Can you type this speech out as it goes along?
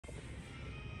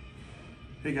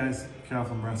Hey guys, Cal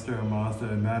from Russ Darrow Mazda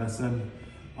in Madison.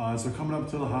 So coming up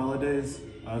to the holidays,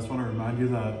 I just want to remind you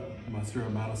that Russ Darrow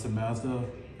Madison Mazda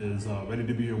is ready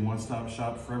to be a one-stop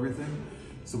shop for everything.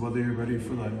 So whether you're ready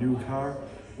for that new car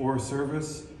or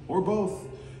service or both,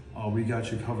 we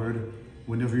got you covered.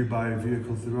 Whenever you buy a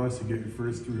vehicle through us, you get your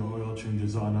first 3 oil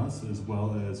changes on us, as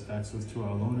well as access to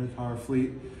our loaner car fleet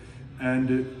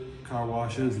and car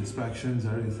washes, inspections,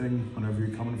 everything whenever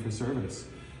you're coming for service.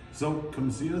 So come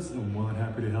see us and we're more than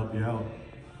happy to help you out.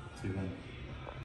 See you then.